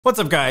What's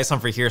up guys,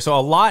 Humphrey here. So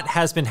a lot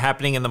has been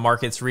happening in the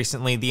markets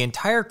recently. The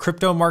entire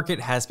crypto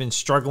market has been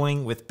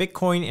struggling, with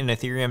Bitcoin and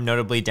Ethereum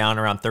notably down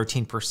around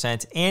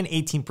 13% and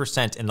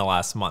 18% in the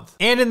last month.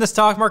 And in the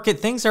stock market,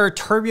 things are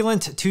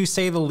turbulent to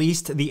say the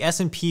least. The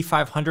S&P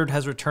 500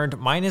 has returned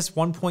minus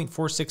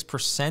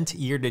 1.46%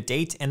 year to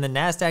date, and the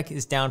Nasdaq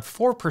is down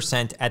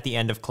 4% at the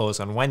end of close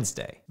on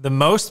Wednesday. The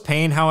most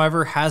pain,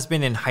 however, has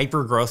been in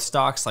hyper growth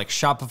stocks like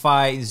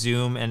Shopify,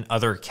 Zoom, and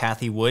other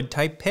Cathie Wood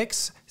type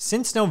picks.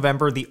 Since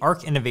November, the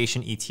ARK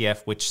Innovation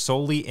ETF, which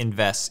solely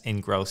invests in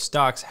growth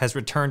stocks, has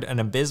returned an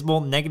abysmal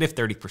negative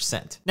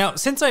 30%. Now,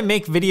 since I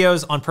make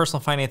videos on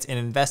personal finance and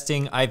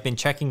investing, I've been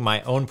checking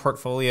my own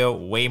portfolio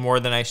way more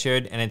than I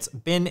should, and it's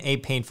been a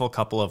painful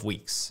couple of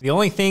weeks. The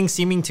only thing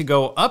seeming to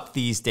go up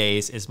these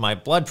days is my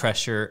blood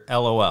pressure,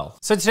 LOL.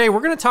 So today we're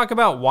going to talk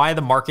about why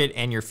the market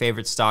and your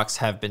favorite stocks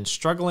have been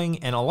struggling,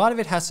 and a lot of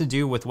it has to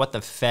do with what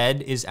the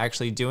Fed is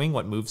actually doing,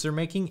 what moves they're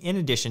making, in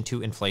addition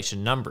to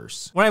inflation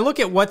numbers. When I look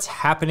at what's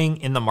happening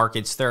in the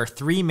markets, there are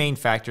three main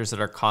factors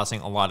that are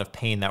causing a lot of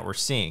pain that we're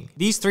seeing.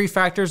 These three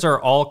factors are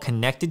all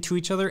connected to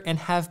each other and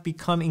have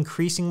become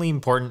increasingly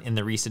important in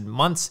the recent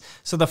months.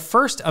 So the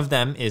first of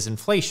them is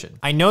inflation.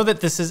 I know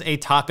that this is a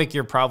topic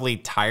you're probably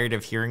tired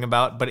of hearing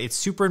about, but it's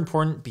super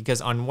important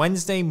because on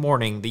Wednesday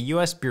morning, the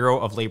US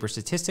Bureau of Labor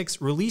Statistics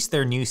released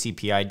their new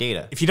CPI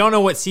data. If you don't know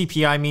what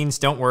CPI means,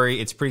 don't worry,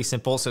 it's pretty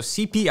simple. So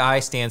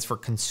CPI stands for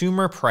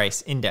Consumer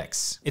Price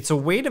Index. It's a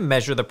way to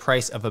measure the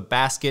price of a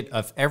basket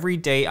of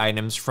everyday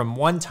items from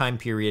one time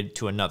period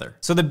to another.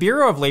 So the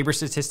Bureau of Labor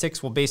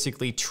Statistics will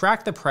basically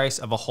track the price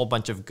of a whole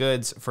bunch of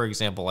goods, for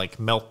example, like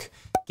milk,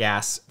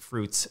 gas,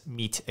 fruits,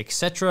 meat,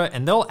 etc.,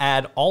 and they'll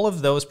add all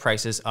of those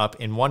prices up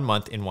in 1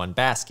 month in one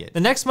basket. The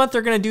next month,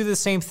 they're going to do the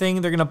same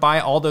thing. They're going to buy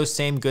all those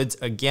same goods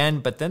again,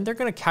 but then they're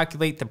going to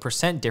calculate the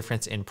percent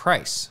difference in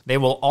price. They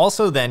will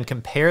also then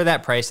compare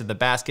that price of the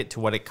basket to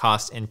what it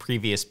cost in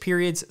previous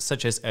periods,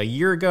 such as a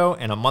year ago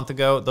and a month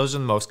ago. Those are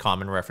the most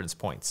common reference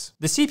points.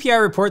 The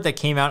CPI report that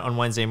came out on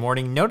Wednesday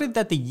morning noted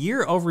that the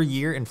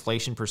year-over-year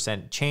inflation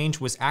percent change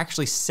was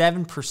actually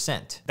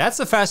 7%. That's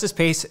the fastest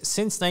pace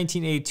since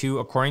 1982,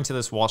 according to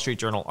this Wall Street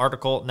Journal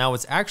article. Now,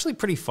 what's actually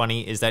pretty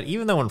funny is that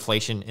even though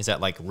inflation is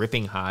at like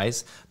ripping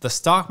highs, the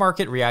stock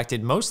market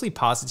reacted mostly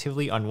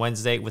positively on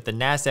Wednesday, with the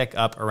Nasdaq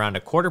up around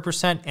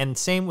 0.25%, and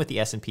same with the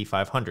S&P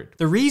 500.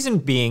 The reason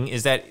being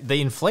is that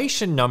the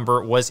inflation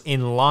number was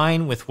in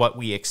line with what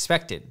we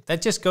expected.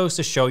 That just goes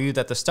to show you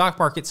that the stock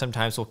market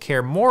sometimes will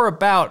care more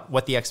about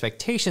what the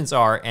expectations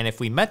are and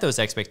if we met those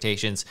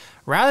expectations,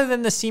 rather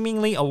than the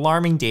seemingly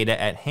alarming data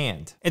at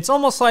hand. It's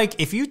almost like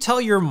if you tell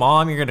your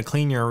mom you're going to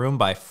clean your room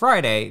by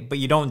Friday,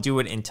 but you don't do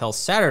it until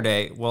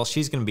Saturday, well,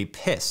 she's going to be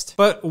pissed.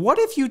 But what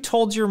if you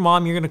told your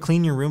mom you're going to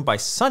clean your room by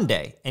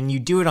Sunday and you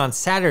do it on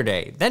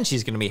Saturday? Then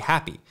she's going to be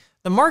happy.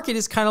 The market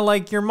is kind of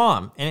like your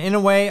mom, and in a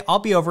way, I'll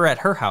be over at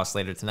her house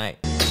later tonight.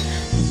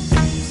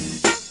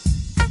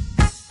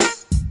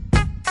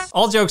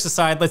 All jokes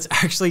aside, let's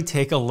actually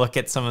take a look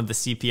at some of the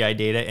CPI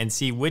data and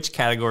see which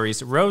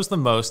categories rose the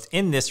most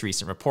in this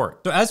recent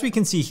report. So as we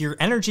can see here,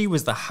 energy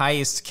was the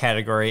highest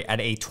category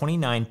at a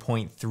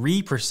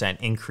 29.3%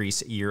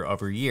 increase year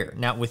over year.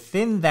 Now,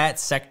 within that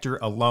sector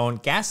alone,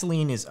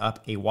 gasoline is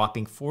up a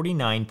whopping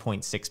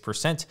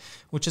 49.6%,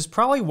 which is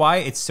probably why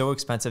it's so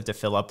expensive to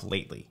fill up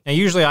lately. Now,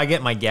 usually I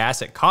get my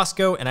gas at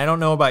Costco, and I don't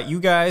know about you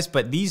guys,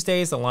 but these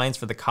days the lines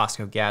for the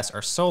Costco gas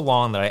are so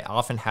long that I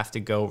often have to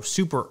go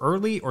super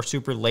early or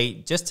super late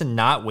just to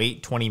not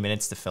wait 20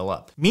 minutes to fill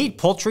up. Meat,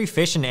 poultry,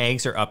 fish, and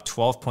eggs are up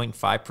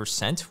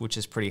 12.5%, which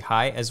is pretty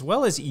high, as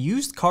well as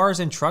used cars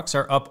and trucks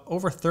are up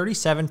over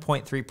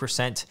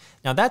 37.3%.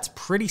 Now that's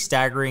pretty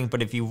staggering,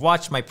 but if you've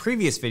watched my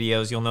previous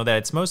videos, you'll know that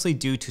it's mostly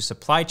due to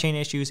supply chain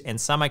issues and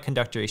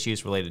semiconductor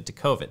issues related to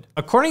COVID.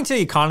 According to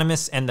the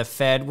economists and the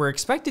Fed, we're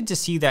expected to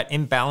see that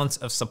imbalance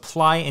of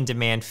supply and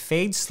demand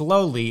fade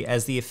slowly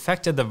as the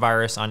effect of the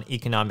virus on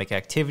economic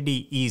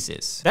activity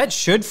eases. That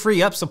should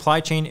free up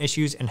supply chain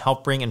issues and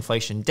help bring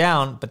inflation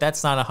down, but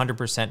that's not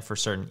 100% for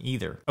certain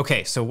either.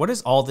 Okay, so what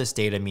does all this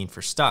data mean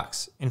for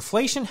stocks?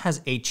 Inflation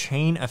has a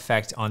chain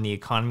effect on the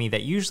economy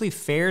that usually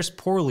fares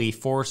poorly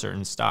for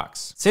certain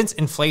stocks. Since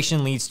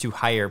inflation leads to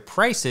higher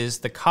prices,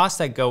 the costs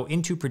that go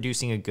into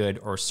producing a good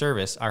or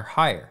service are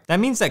higher. That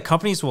means that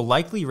companies will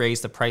likely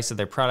raise the price of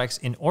their products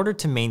in order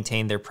to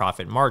maintain their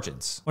profit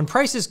margins. When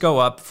prices go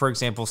up, for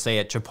example, say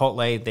at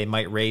Chipotle, they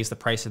might raise the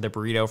price of the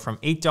burrito from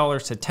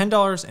 $8 to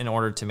 $10 in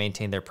order to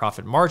maintain their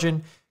profit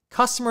margin.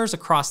 Customers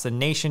across the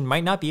nation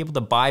might not be able to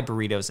buy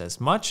burritos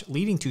as much,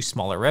 leading to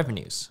smaller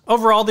revenues.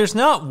 Overall, there's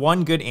not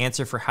one good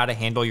answer for how to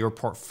handle your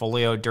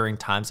portfolio during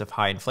times of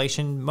high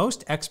inflation.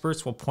 Most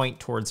experts will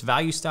point towards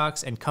value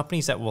stocks and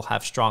companies that will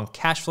have strong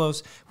cash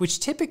flows, which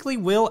typically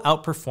will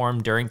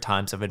outperform during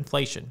times of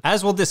inflation.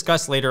 As we'll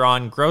discuss later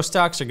on, growth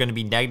stocks are going to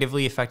be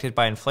negatively affected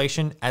by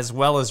inflation, as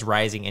well as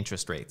rising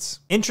interest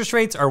rates. Interest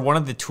rates are one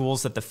of the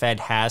tools that the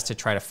Fed has to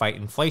try to fight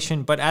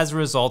inflation, but as a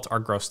result, our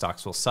growth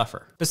stocks will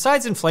suffer.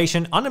 Besides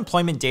inflation, unemployment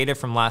unemployment data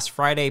from last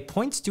Friday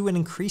points to an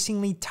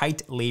increasingly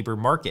tight labor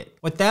market.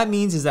 What that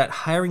means is that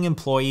hiring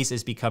employees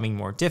is becoming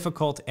more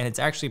difficult, and it's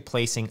actually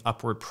placing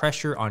upward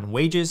pressure on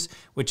wages,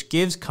 which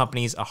gives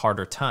companies a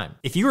harder time.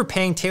 If you were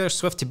paying Taylor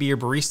Swift to be your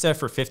barista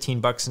for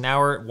 15 bucks an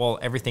hour, well,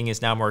 everything is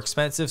now more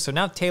expensive, so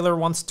now Taylor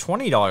wants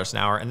 $20 an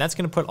hour, and that's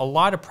going to put a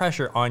lot of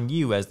pressure on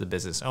you as the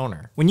business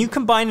owner. When you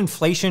combine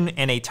inflation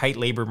and a tight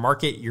labor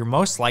market, you're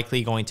most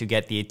likely going to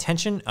get the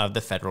attention of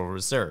the Federal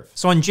Reserve.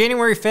 So on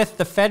January 5th,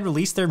 the Fed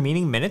released their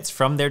meeting minutes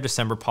from their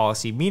December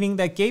policy meeting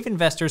that gave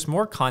investors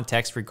more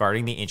context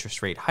regarding the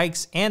interest rate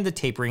hikes and the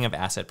tapering of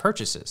asset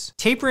purchases.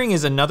 Tapering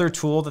is another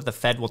tool that the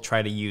Fed will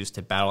try to use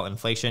to battle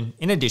inflation,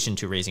 in addition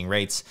to raising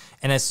rates.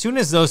 And as soon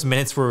as those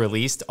minutes were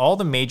released, all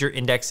the major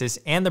indexes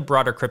and the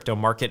broader crypto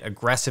market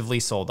aggressively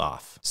sold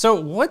off. So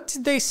what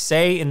did they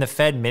say in the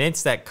Fed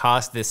minutes that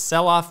caused this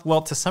sell-off?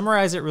 Well, to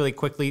summarize it really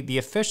quickly, the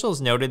officials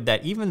noted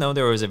that even though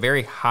there was a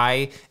very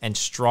high and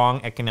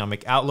strong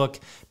economic outlook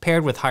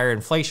paired with higher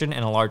inflation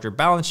and a larger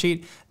balance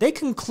sheet, they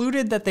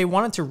concluded that they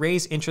wanted to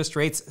raise interest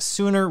rates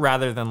sooner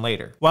rather than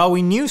later. While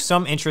we knew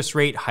some interest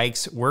rate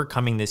hikes were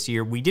coming this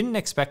year, we didn't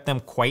expect them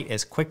quite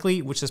as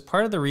quickly, which is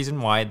part of the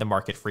reason why the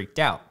market freaked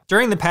out.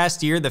 During the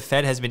past year, the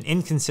Fed has been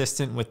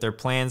inconsistent with their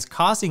plans,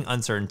 causing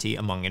uncertainty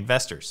among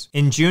investors.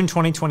 In June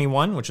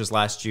 2021, which was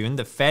last June,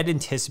 the Fed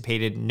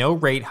anticipated no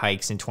rate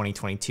hikes in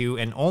 2022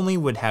 and only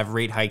would have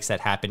rate hikes that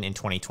happen in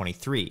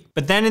 2023.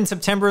 But then in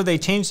September, they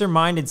changed their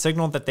mind and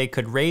signaled that they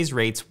could raise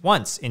rates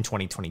once in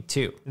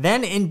 2022.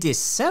 Then in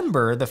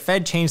December, the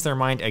Fed changed their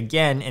mind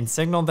again and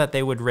signaled that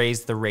they would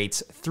raise the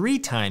rates 3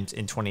 times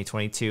in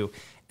 2022.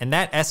 And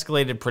that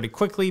escalated pretty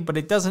quickly, but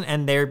it doesn't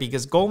end there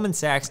because Goldman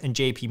Sachs and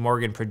JP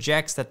Morgan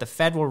projects that the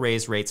Fed will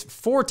raise rates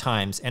 4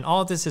 times, and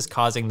all of this is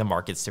causing the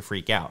markets to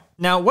freak out.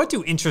 Now, what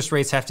do interest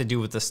rates have to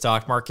do with the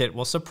stock market?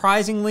 Well,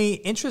 surprisingly,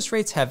 interest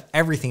rates have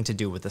everything to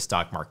do with the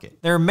stock market.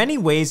 There are many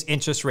ways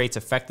interest rates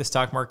affect the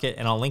stock market,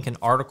 and I'll link an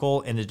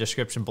article in the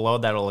description below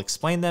that will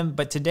explain them,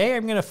 but today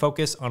I'm going to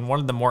focus on one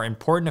of the more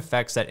important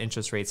effects that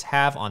interest rates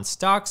have on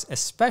stocks,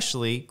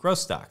 especially growth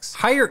stocks.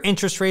 Higher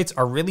interest rates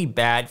are really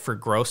bad for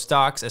growth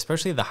stocks,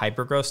 especially the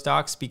hypergrowth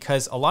stocks,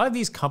 because a lot of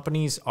these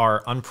companies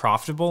are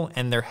unprofitable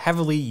and they're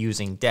heavily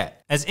using debt.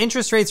 As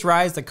interest rates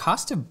rise, the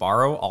cost to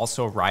borrow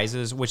also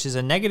rises, which is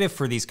a negative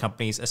for these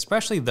companies,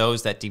 especially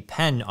those that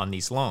depend on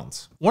these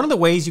loans. One of the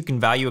ways you can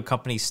value a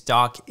company's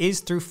stock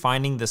is through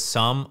finding the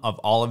sum of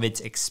all of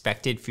its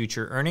expected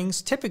future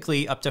earnings,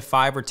 typically up to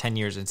 5 or 10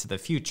 years into the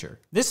future.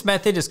 This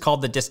method is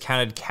called the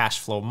discounted cash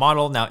flow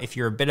model. Now, if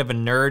you're a bit of a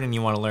nerd and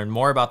you want to learn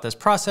more about this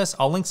process,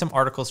 I'll link some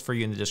articles for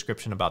you in the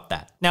description about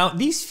that. Now,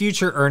 these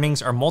future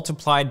earnings are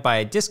multiplied by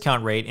a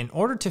discount rate in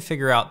order to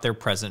figure out their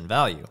present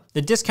value.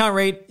 The discount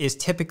rate is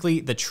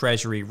typically the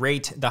treasury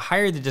rate. The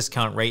higher the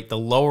discount rate, the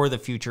lower the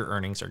future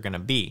earnings are going to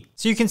be.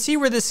 So you can see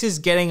where this is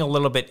getting a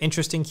little bit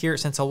interesting here.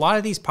 Since a lot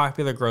of these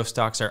popular growth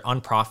stocks are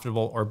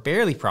unprofitable or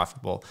barely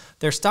profitable,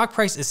 their stock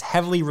price is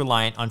heavily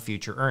reliant on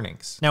future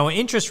earnings. Now, when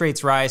interest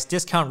rates rise,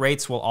 discount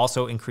rates will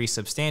also increase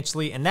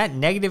substantially, and that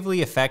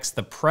negatively affects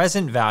the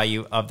present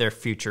value of their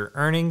future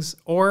earnings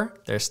or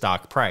their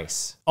stock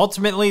price.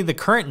 Ultimately, the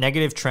current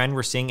negative trend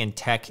we're seeing in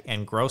tech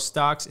and growth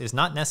stocks is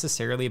not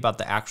necessarily about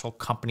the actual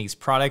company's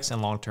products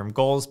and long-term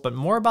goals, but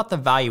more about the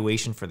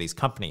valuation for these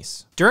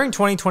companies. During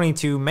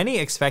 2022, many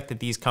expect that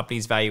these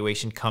companies'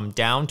 valuation come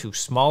down to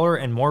smaller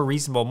and more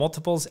reasonable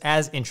multiples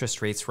as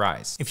interest rates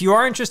rise. If you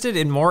are interested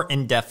in more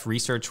in-depth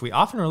research, we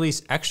often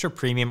release extra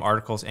premium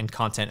articles and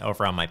content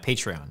over on my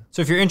Patreon.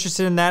 So if you're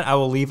interested in that, I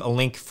will leave a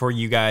link for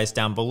you guys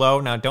down below.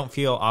 Now, don't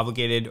feel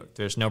obligated.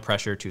 There's no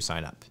pressure to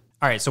sign up.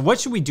 All right, so what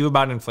should we do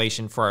about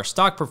inflation for our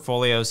stock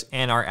portfolios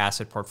and our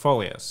asset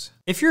portfolios?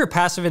 If you're a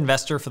passive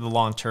investor for the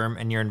long term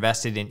and you're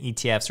invested in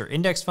ETFs or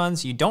index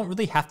funds, you don't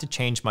really have to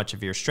change much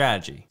of your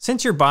strategy.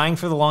 Since you're buying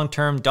for the long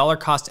term, dollar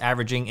cost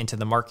averaging into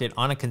the market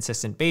on a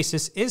consistent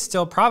basis is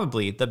still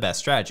probably the best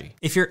strategy.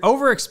 If you're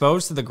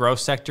overexposed to the growth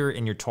sector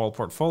in your total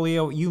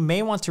portfolio, you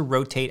may want to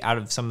rotate out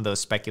of some of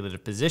those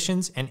speculative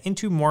positions and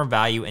into more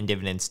value and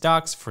dividend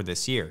stocks for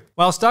this year.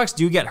 While stocks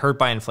do get hurt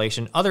by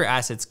inflation, other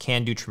assets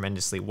can do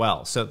tremendously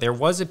well. So there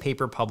was a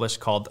paper published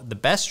called The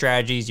Best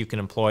Strategies You Can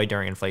Employ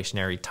During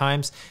Inflationary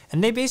Times,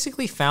 and they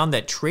basically found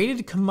that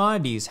traded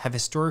commodities have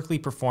historically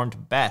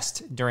performed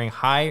best during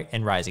high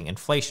and rising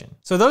inflation.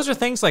 So those are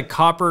things like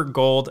copper,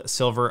 gold,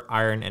 silver,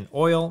 iron, and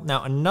oil.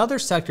 Now, another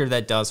sector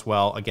that does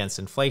well against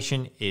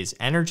inflation is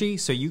energy.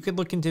 So you could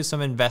look into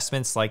some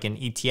investments like in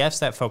ETFs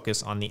that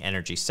focus on the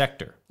energy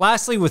sector.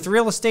 Lastly, with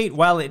real estate,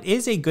 while it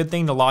is a good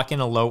thing to lock in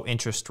a low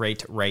interest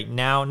rate right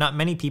now, not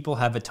many people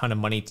have a ton of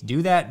money to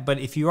do that. But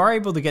if you are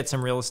able to get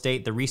some real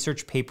estate, the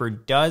research paper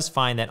does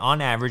find that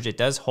on average, it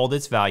does hold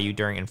its value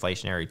during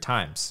inflationary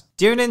times.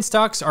 Dividend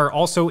stocks are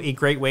also a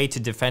great way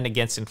to defend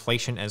against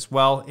inflation as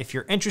well. If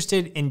you're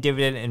interested in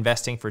dividend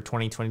investing for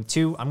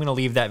 2022, I'm going to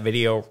leave that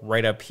video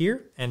right up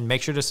here, and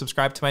make sure to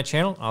subscribe to my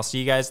channel. I'll see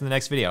you guys in the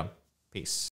next video. Peace.